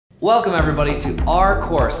Welcome everybody to our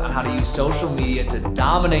course on how to use social media to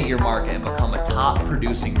dominate your market and become a top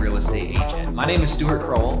producing real estate agent. My name is Stuart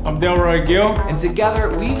Crowell. I'm Delroy Gill. And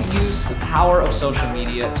together we've used the power of social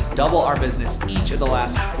media to double our business each of the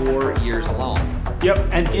last 4 years alone. Yep,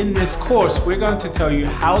 and in this course, we're going to tell you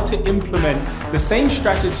how to implement the same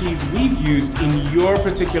strategies we've used in your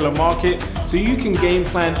particular market so you can game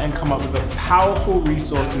plan and come up with a powerful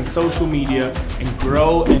resource in social media and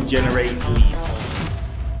grow and generate leads.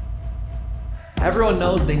 Everyone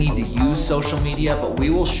knows they need to use social media, but we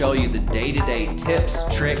will show you the day-to-day tips,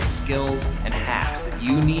 tricks, skills, and hacks that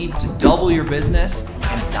you need to double your business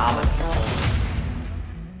and dominate.